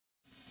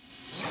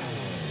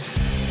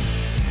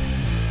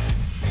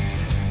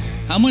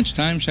How much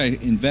time should I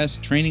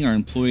invest training our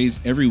employees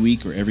every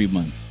week or every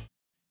month?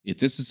 If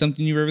this is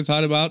something you've ever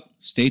thought about,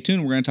 stay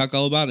tuned. We're going to talk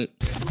all about it.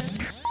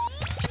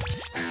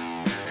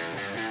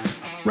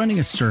 Running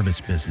a service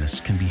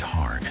business can be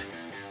hard.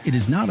 It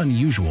is not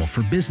unusual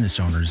for business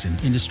owners in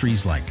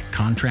industries like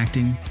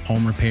contracting,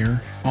 home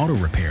repair, auto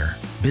repair,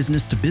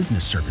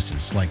 business-to-business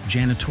services like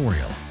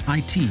janitorial,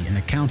 IT and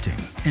accounting,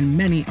 and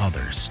many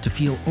others to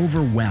feel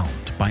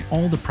overwhelmed by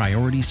all the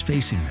priorities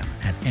facing them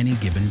at any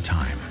given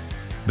time.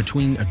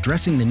 Between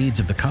addressing the needs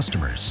of the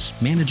customers,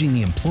 managing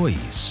the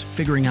employees,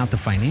 figuring out the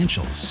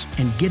financials,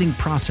 and getting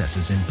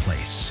processes in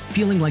place,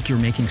 feeling like you're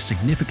making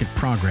significant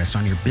progress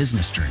on your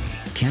business journey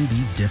can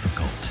be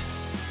difficult.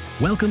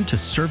 Welcome to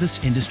Service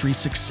Industry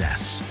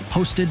Success,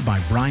 hosted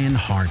by Brian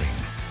Harding.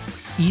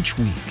 Each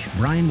week,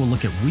 Brian will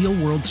look at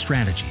real-world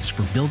strategies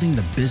for building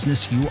the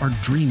business you are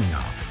dreaming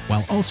of,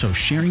 while also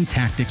sharing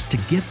tactics to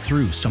get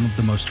through some of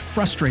the most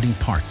frustrating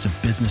parts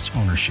of business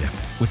ownership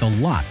with a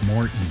lot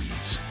more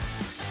ease.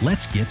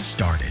 Let's get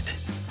started.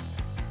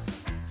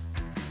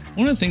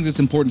 One of the things that's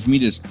important for me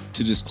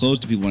to disclose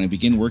to people when I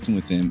begin working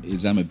with them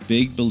is I'm a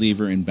big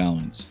believer in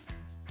balance.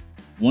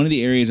 One of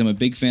the areas I'm a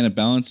big fan of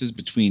balance is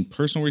between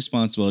personal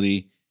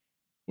responsibility,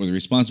 or the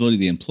responsibility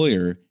of the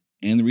employer,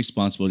 and the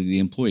responsibility of the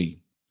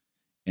employee,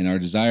 and our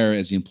desire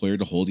as the employer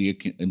to hold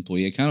the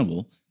employee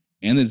accountable,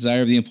 and the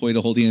desire of the employee to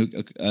hold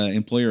the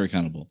employer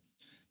accountable.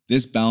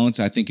 This balance,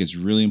 I think, is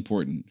really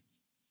important.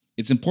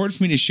 It's important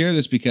for me to share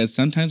this because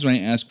sometimes when I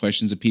ask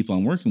questions of people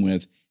I'm working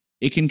with,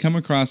 it can come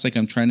across like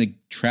I'm trying to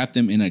trap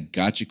them in a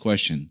gotcha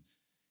question.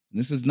 And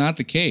this is not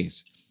the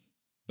case.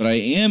 But I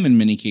am, in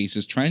many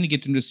cases, trying to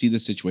get them to see the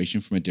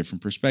situation from a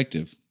different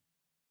perspective.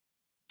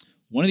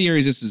 One of the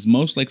areas this is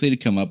most likely to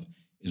come up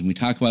is when we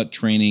talk about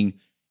training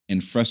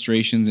and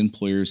frustrations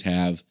employers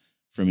have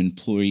from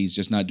employees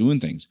just not doing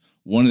things.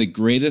 One of the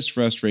greatest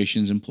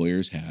frustrations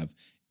employers have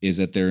is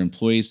that their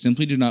employees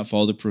simply do not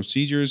follow the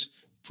procedures,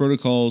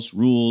 protocols,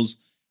 rules,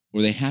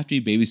 or they have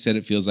to be babysat,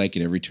 it feels like,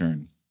 at every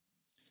turn.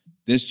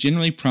 This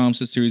generally prompts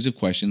a series of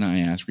questions I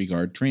ask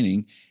regarding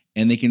training,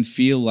 and they can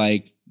feel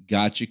like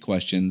gotcha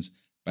questions,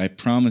 but I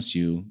promise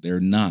you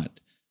they're not.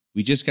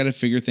 We just got to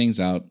figure things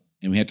out,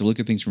 and we have to look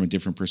at things from a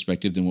different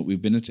perspective than what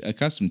we've been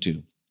accustomed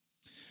to.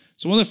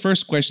 So one of the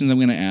first questions I'm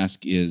going to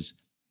ask is,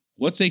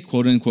 what's a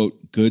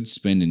quote-unquote good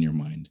spend in your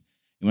mind?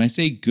 And when I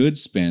say good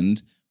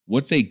spend,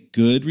 what's a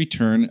good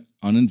return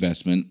on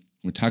investment?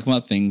 We're talking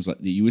about things like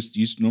that you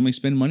normally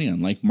spend money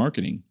on, like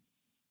marketing.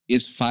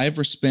 Is a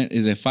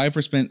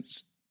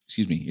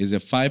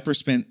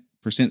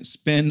 5%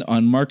 spend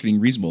on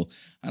marketing reasonable?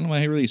 I don't know why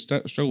I really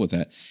struggle with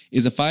that.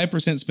 Is a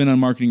 5% spend on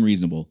marketing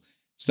reasonable?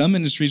 Some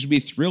industries would be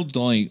thrilled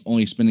to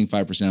only spending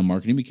 5% on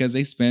marketing because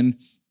they spend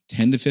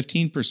 10 to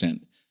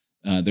 15%.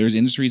 There's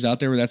industries out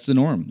there where that's the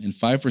norm, and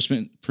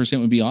 5%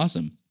 would be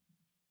awesome.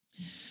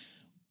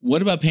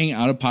 What about paying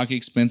out-of-pocket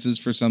expenses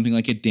for something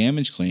like a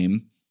damage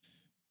claim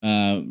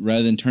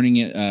rather than turning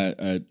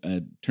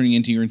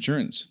into your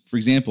insurance? For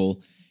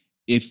example,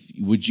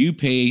 would you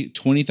pay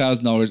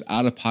 $20,000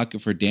 out of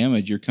pocket for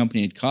damage your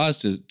company had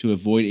caused to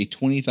avoid a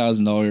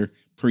 $20,000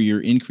 per year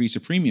increase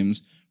of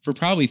premiums for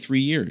probably 3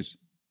 years?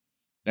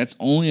 That's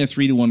only a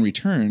 3-to-1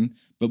 return,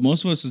 but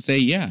most of us would say,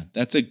 yeah,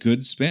 that's a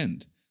good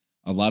spend.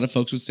 A lot of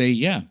folks would say,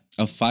 yeah,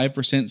 a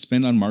 5%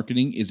 spend on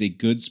marketing is a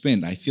good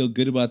spend. I feel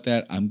good about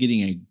that. I'm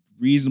getting a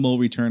reasonable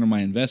return on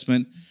my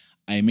investment.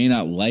 I may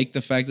not like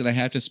the fact that I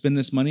have to spend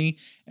this money,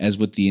 as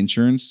with the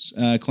insurance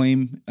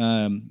claim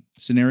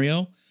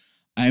scenario.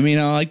 I may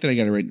not like that I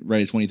got to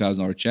write a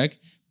 $20,000 check,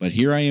 but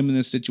here I am in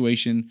this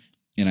situation,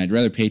 and I'd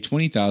rather pay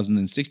 $20,000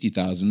 than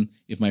 $60,000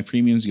 if my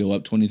premiums go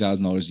up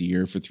 $20,000 a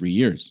year for 3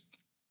 years.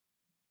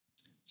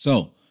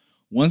 So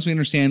once we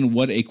understand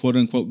what a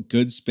quote-unquote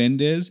good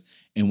spend is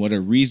and what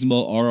a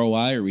reasonable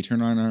ROI or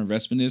return on our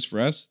investment is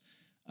for us,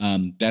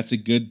 that's a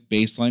good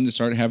baseline to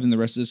start having the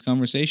rest of this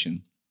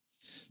conversation.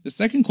 The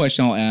second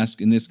question I'll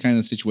ask in this kind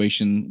of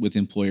situation with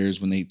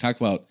employers when they talk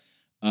about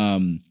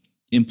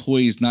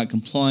employees not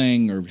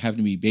complying or having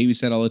to be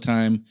babysat all the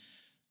time,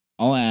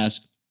 I'll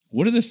ask,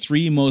 what are the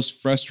 3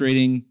 most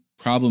frustrating,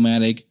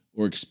 problematic,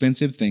 or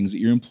expensive things that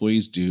your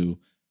employees do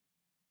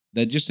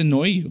that just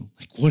annoy you?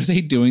 Like, what are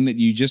they doing that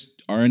you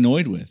just are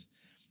annoyed with?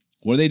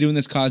 What are they doing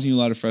that's causing you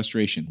a lot of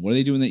frustration? What are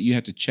they doing that you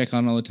have to check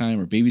on all the time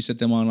or babysit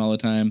them on all the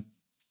time?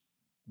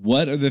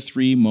 What are the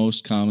 3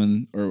 most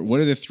common, or what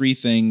are the 3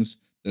 things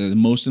that are the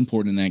most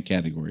important in that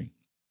category?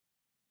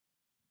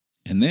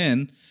 And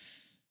then,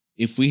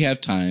 if we have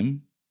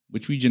time,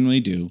 which we generally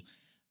do,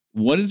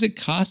 what is it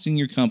costing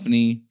your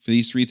company for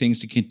these 3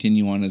 things to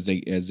continue on as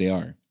they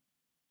are?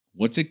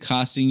 What's it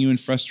costing you in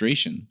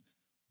frustration?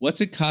 What's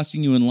it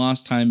costing you in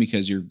lost time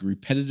because you're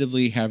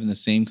repetitively having the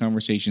same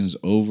conversations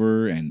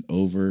over and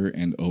over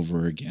and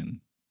over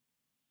again?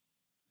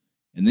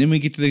 And then we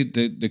get to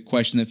the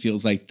question that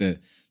feels like the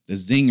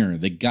zinger,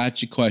 the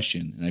gotcha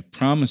question. And I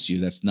promise you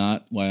that's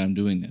not why I'm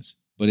doing this.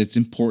 But it's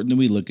important that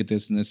we look at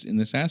this in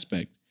this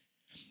aspect.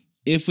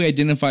 If we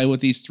identify what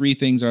these 3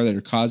 things are that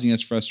are causing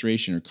us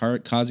frustration or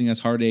causing us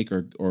heartache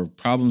or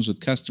problems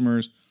with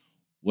customers,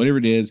 whatever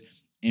it is,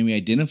 and we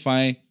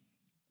identify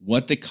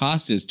what the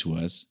cost is to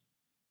us,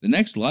 the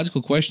next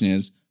logical question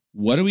is,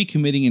 what are we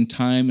committing in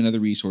time and other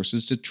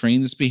resources to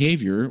train this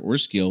behavior or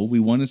skill we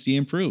want to see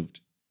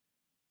improved?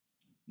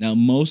 Now,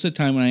 most of the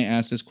time when I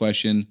ask this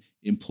question,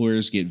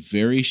 employers get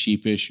very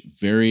sheepish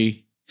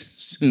very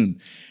soon.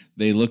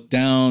 They look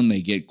down,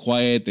 they get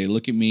quiet, they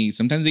look at me.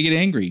 Sometimes they get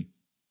angry.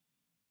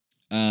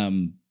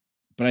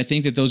 But I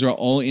think that those are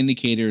all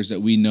indicators that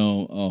we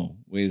know, oh,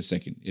 wait a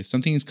second. If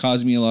something is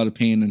causing me a lot of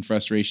pain and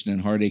frustration and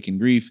heartache and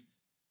grief,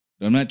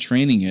 but I'm not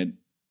training it,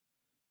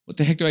 what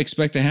the heck do I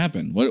expect to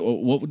happen?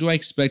 What do I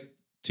expect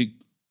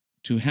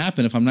to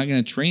happen if I'm not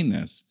going to train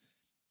this?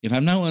 If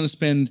I'm not going to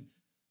spend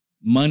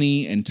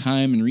money and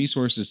time and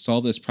resources to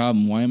solve this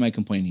problem, why am I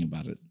complaining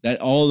about it?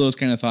 That all of those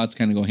kind of thoughts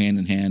kind of go hand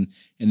in hand,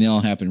 and they all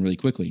happen really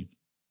quickly.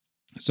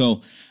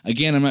 So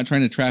again, I'm not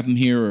trying to trap them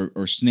here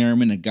or snare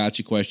them in a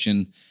gotcha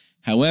question.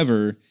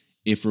 However,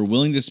 if we're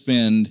willing to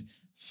spend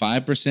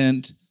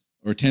 5%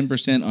 or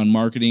 10% on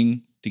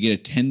marketing to get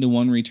a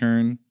 10-to-1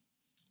 return,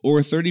 or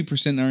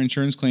 30% in our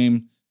insurance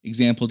claim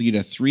example to get a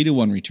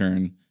 3-to-1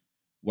 return,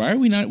 why are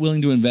we not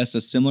willing to invest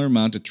a similar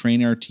amount to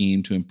train our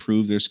team to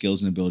improve their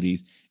skills and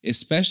abilities,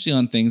 especially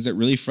on things that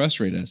really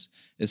frustrate us,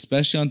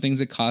 especially on things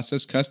that cost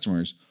us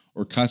customers,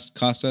 or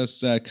cost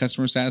us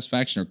customer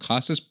satisfaction, or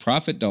cost us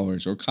profit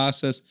dollars, or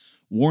cost us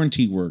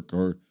warranty work,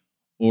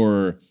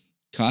 or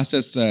cost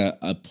us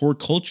a poor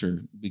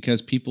culture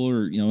because people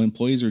are,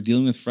 employees are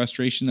dealing with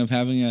frustration of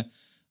having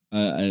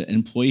an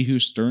employee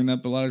who's stirring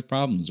up a lot of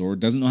problems or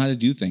doesn't know how to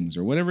do things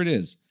or whatever it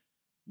is.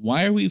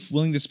 Why are we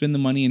willing to spend the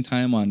money and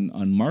time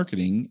on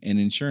marketing and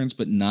insurance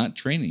but not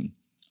training?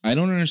 I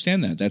don't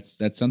understand that.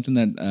 That's something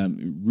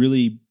that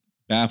really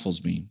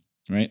baffles me,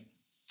 right?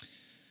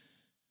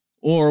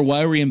 Or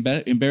why are we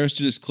embarrassed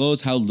to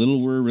disclose how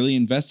little we're really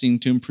investing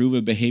to improve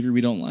a behavior we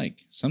don't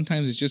like?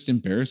 Sometimes it's just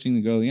embarrassing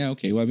to go, yeah,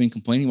 okay, well, I've been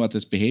complaining about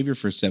this behavior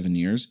for 7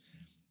 years,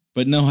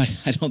 but no,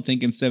 I don't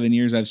think in 7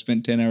 years I've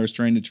spent 10 hours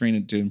trying to train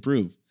it to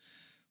improve.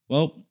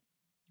 Well,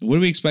 what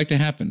do we expect to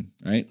happen,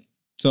 right?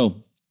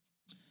 So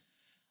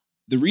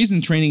the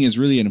reason training is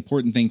really an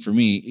important thing for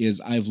me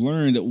is I've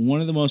learned that one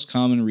of the most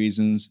common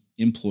reasons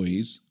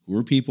employees, who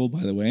are people,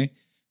 by the way,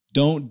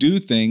 don't do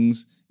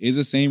things is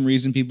the same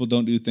reason people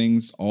don't do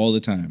things all the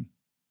time.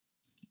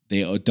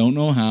 They don't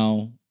know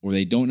how, or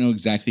they don't know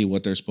exactly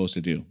what they're supposed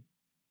to do.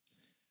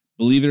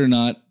 Believe it or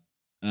not,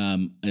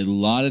 a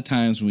lot of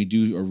times when we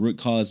do a root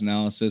cause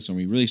analysis and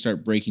we really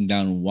start breaking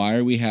down why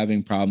are we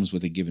having problems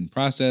with a given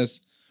process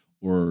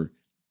or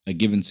a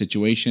given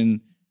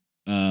situation,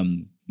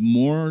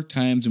 more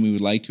times than we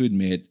would like to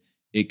admit,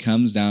 it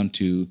comes down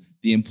to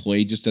the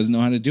employee just doesn't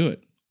know how to do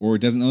it or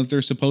doesn't know that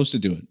they're supposed to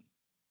do it.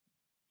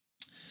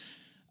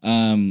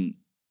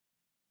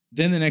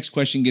 Then the next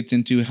question gets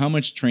into how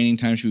much training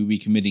time should we be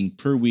committing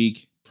per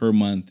week, per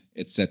month,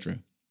 etc.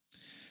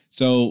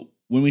 So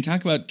when we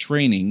talk about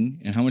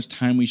training and how much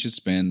time we should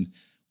spend,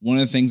 one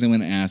of the things I'm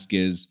going to ask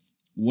is,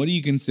 what do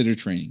you consider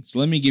training? So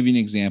let me give you an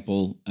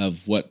example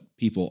of what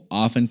people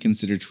often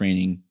consider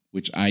training,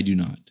 which I do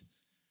not.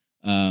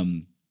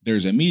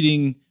 There's a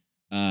meeting,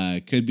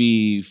 could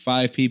be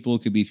 5 people,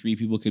 could be 3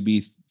 people, could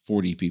be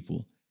 40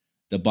 people.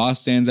 The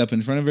boss stands up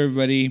in front of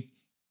everybody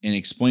and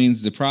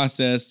explains the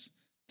process.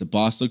 The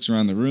boss looks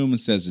around the room and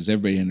says, does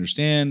everybody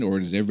understand, or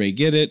does everybody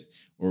get it,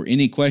 or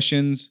any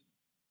questions?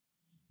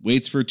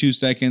 Waits for 2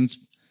 seconds.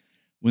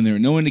 When there are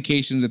no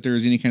indications that there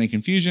is any kind of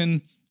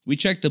confusion, we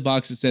check the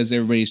box that says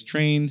everybody's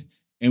trained,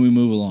 and we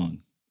move along.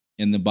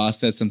 And the boss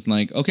says something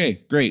like, okay,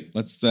 great,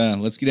 let's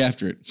get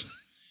after it.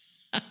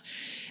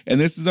 And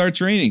this is our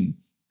training.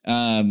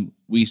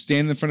 We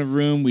stand in the front of a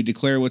room, we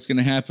declare what's going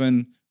to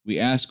happen, we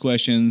ask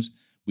questions,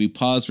 we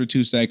pause for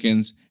 2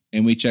 seconds,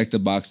 and we check the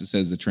box that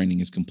says the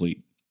training is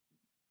complete.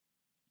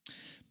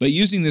 But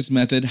using this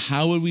method,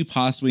 how would we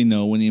possibly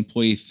know when the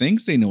employee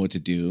thinks they know what to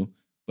do,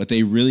 but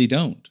they really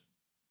don't?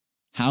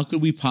 How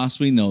could we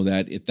possibly know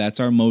that if that's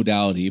our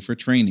modality for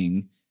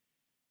training?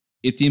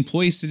 If the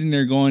employee's sitting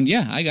there going,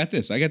 yeah, I got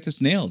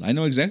this nailed, I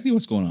know exactly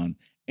what's going on,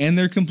 and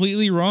they're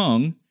completely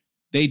wrong,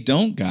 they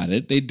don't got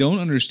it, they don't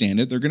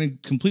understand it, they're going to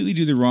completely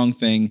do the wrong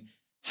thing,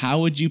 how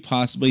would you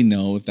possibly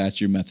know if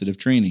that's your method of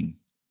training?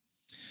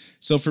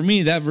 So for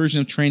me, that version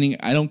of training,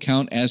 I don't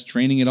count as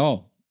training at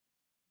all.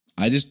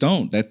 I just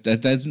don't. That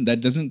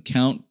doesn't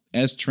count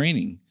as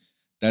training.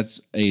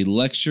 That's a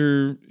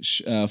lecture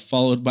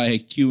followed by a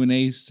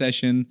Q&A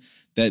session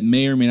that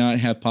may or may not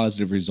have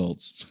positive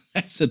results.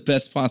 That's the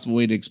best possible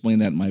way to explain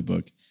that in my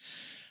book.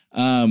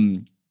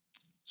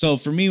 So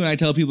for me, when I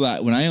tell people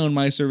that when I own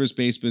my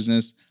service-based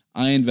business,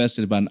 I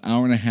invested about an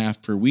hour and a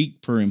half per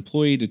week per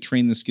employee to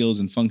train the skills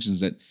and functions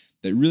that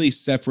really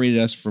separated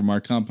us from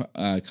our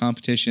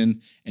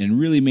competition and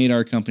really made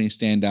our company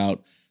stand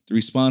out. The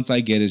response I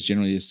get is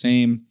generally the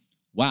same.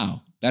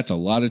 Wow, that's a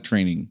lot of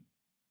training.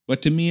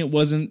 But to me, it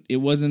wasn't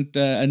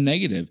a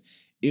negative.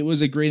 It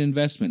was a great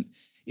investment.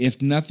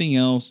 If nothing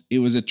else, it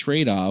was a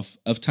trade-off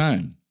of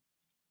time.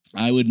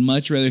 I would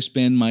much rather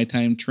spend my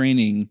time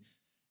training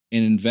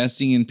and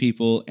investing in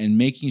people and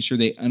making sure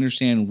they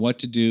understand what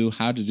to do,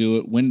 how to do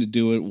it, when to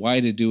do it, why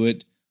to do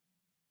it,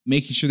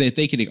 making sure that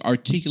they could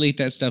articulate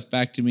that stuff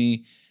back to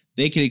me.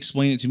 They could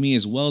explain it to me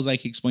as well as I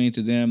could explain it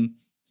to them.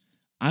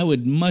 I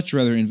would much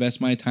rather invest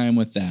my time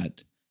with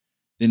that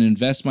than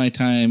invest my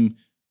time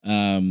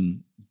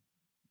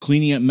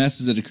cleaning up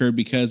messes that occurred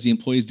because the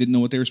employees didn't know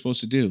what they were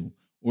supposed to do,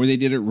 or they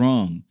did it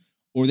wrong,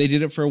 or they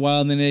did it for a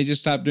while and then they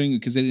just stopped doing it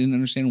because they didn't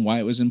understand why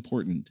it was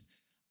important.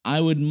 I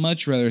would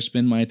much rather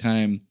spend my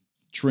time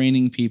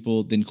training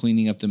people than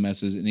cleaning up the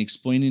messes and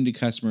explaining to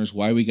customers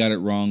why we got it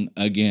wrong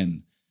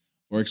again,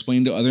 or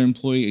explain to other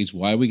employees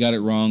why we got it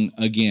wrong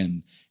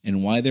again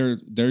and why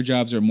their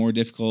jobs are more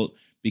difficult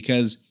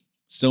because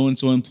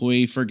so-and-so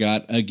employee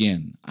forgot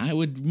again. I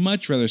would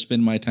much rather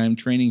spend my time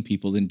training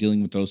people than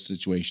dealing with those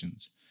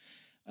situations.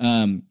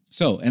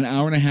 So an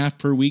hour and a half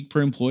per week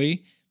per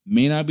employee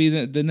may not be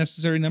the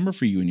necessary number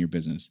for you in your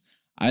business.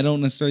 I don't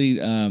necessarily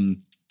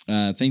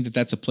think that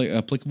that's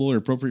applicable or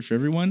appropriate for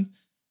everyone.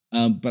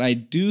 But I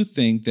do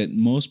think that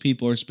most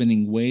people are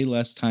spending way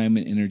less time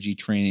and energy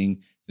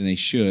training than they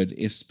should,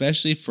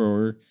 especially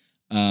for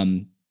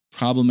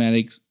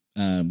problematic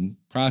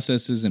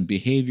processes and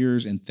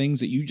behaviors and things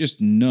that you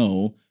just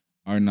know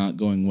are not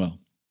going well.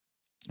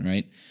 All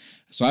right.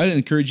 So I would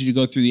encourage you to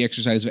go through the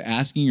exercise of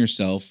asking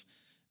yourself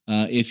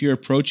if you're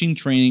approaching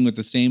training with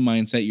the same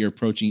mindset you're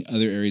approaching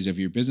other areas of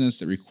your business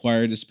that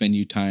require you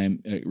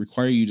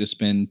to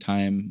spend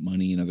time,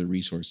 money, and other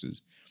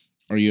resources.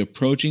 Are you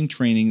approaching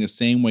training the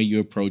same way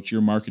you approach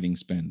your marketing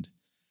spend?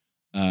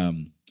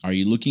 Are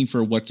you looking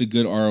for what's a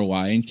good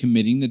ROI and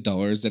committing the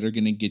dollars that are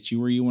going to get you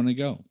where you want to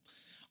go?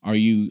 Are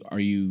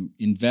you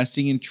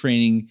investing in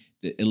training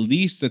that at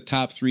least the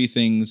top 3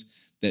 things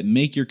that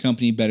make your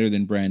company better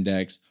than brand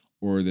X,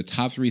 or the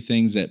top 3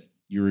 things that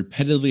you're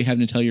repetitively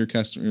having to tell your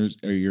customers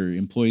or your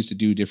employees to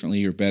do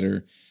differently or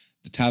better?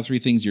 The top 3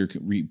 things you're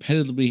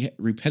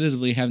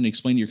repetitively having to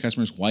explain to your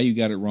customers why you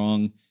got it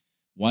wrong,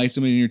 why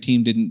somebody in your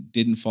team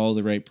didn't follow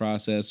the right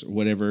process or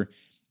whatever.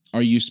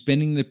 Are you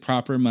spending the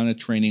proper amount of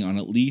training on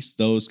at least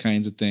those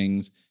kinds of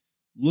things?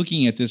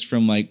 Looking at this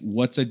from like,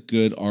 what's a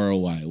good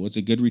ROI? What's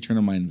a good return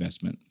on my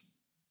investment?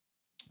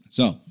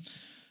 So,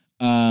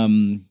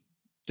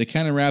 to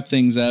kind of wrap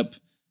things up,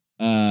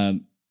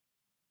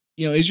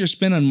 is your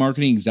spend on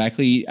marketing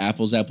exactly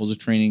apples of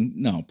training?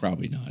 No,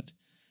 probably not.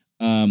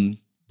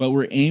 But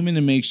we're aiming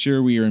to make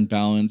sure we are in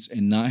balance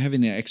and not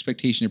having an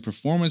expectation of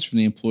performance from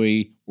the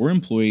employee or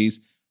employees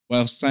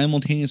while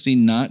simultaneously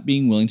not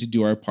being willing to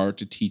do our part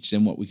to teach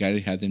them what we got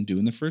to have them do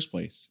in the first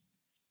place.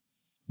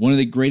 One of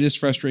the greatest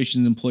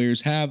frustrations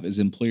employers have is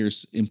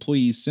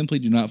employees simply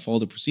do not follow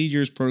the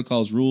procedures,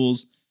 protocols,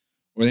 rules,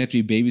 or they have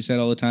to be babysat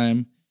all the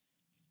time.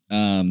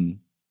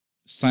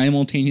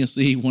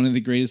 Simultaneously, one of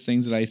the greatest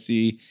things that I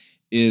see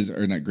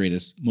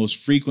most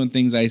frequent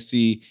things I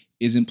see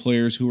is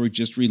employers who are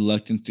just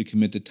reluctant to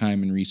commit the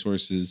time and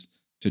resources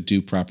to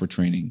do proper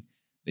training.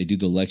 They do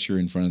the lecture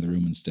in front of the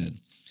room instead.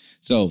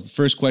 So the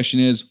first question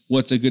is,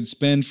 what's a good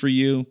spend for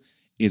you?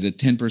 Is a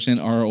 10%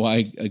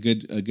 ROI a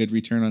good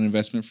return on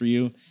investment for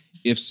you?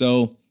 If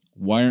so,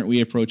 why aren't we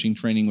approaching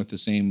training with the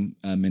same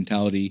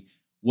mentality?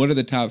 What are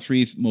the top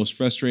 3 most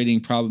frustrating,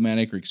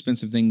 problematic, or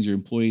expensive things your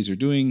employees are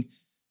doing?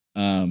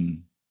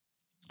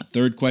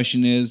 Third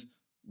question is,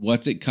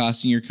 what's it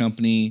costing your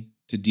company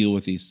to deal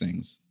with these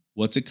things?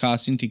 What's it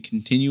costing to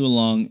continue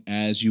along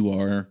as you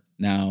are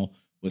now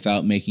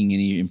without making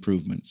any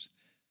improvements?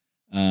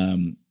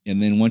 And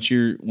then once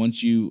you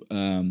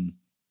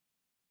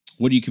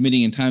what are you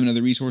committing in time and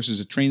other resources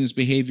to train this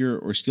behavior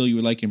or skill you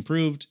would like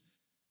improved?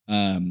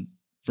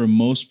 For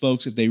most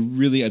folks, if they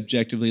really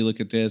objectively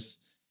look at this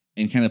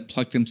and kind of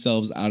pluck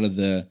themselves out of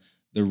the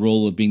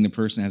role of being the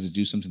person that has to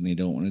do something they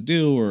don't want to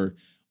do,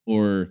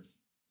 or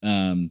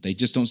they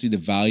just don't see the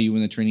value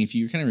in the training. If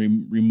you kind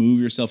of remove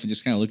yourself and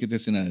just kind of look at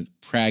this in a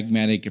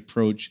pragmatic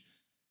approach,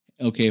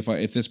 okay,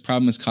 if this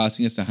problem is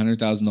costing us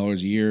 $100,000 a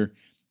year,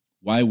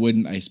 why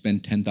wouldn't I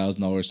spend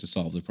 $10,000 to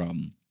solve the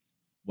problem?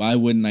 Why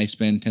wouldn't I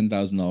spend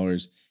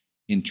 $10,000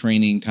 in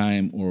training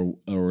time or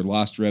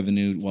lost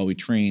revenue while we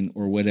train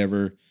or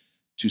whatever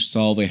to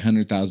solve a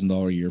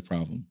 $100,000 a year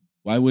problem?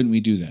 Why wouldn't we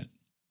do that?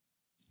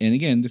 And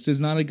again, this is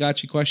not a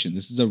gotcha question.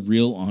 This is a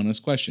real,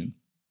 honest question.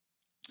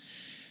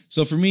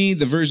 So for me,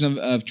 the version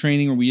of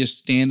training where we just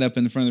stand up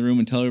in the front of the room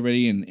and tell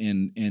everybody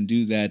and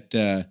do that,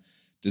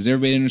 does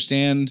everybody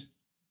understand?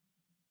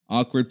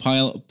 Awkward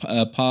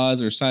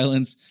pause or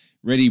silence,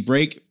 ready,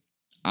 break.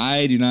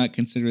 I do not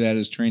consider that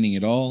as training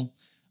at all.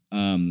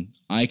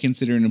 I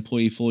consider an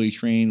employee fully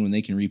trained when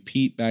they can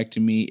repeat back to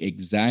me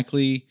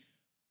exactly,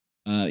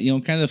 kind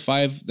of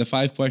the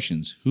five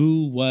questions: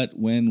 who, what,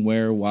 when,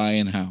 where, why,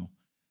 and how.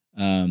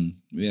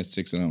 Maybe that's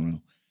 6. I don't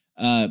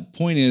know.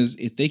 Point is,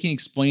 if they can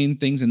explain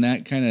things in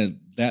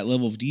that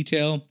level of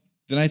detail,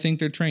 then I think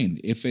they're trained.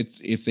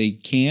 If they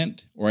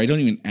can't, or I don't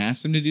even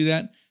ask them to do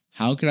that,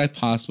 how could I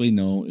possibly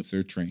know if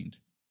they're trained?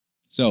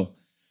 So,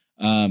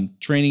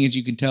 training, as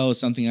you can tell, is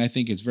something I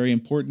think is very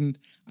important.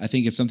 I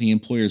think it's something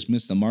employers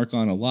miss the mark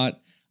on a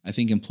lot. I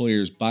think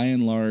employers, by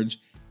and large,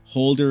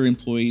 hold their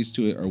employees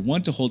to it, or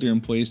want to hold their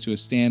employees to a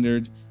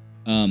standard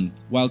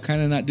while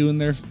kind of not doing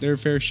their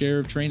fair share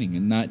of training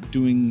and not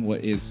doing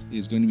what is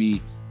going to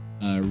be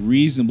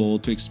reasonable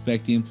to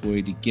expect the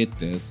employee to get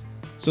this,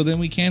 so then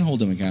we can hold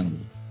them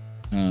accountable.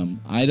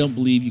 I don't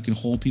believe you can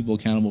hold people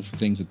accountable for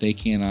things that they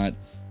cannot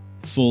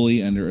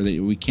fully or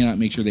that we cannot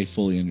make sure they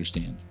fully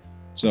understand.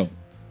 So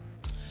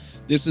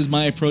this is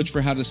my approach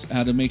for how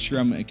to make sure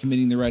I'm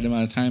committing the right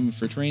amount of time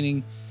for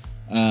training.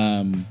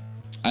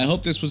 I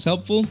hope this was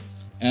helpful.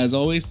 As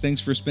always,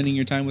 thanks for spending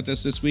your time with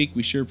us this week.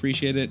 We sure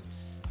appreciate it.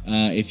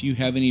 If you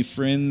have any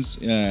friends,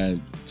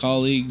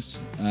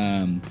 colleagues,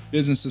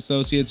 business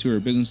associates who are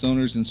business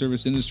owners in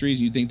service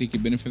industries, you think they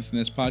could benefit from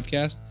this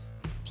podcast,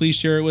 please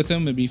share it with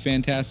them. It'd be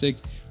fantastic.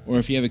 Or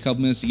if you have a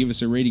couple minutes to give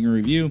us a rating or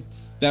review,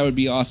 that would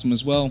be awesome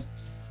as well.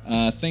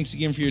 Thanks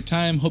again for your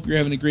time. Hope you're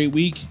having a great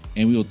week,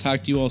 and we will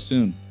talk to you all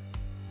soon.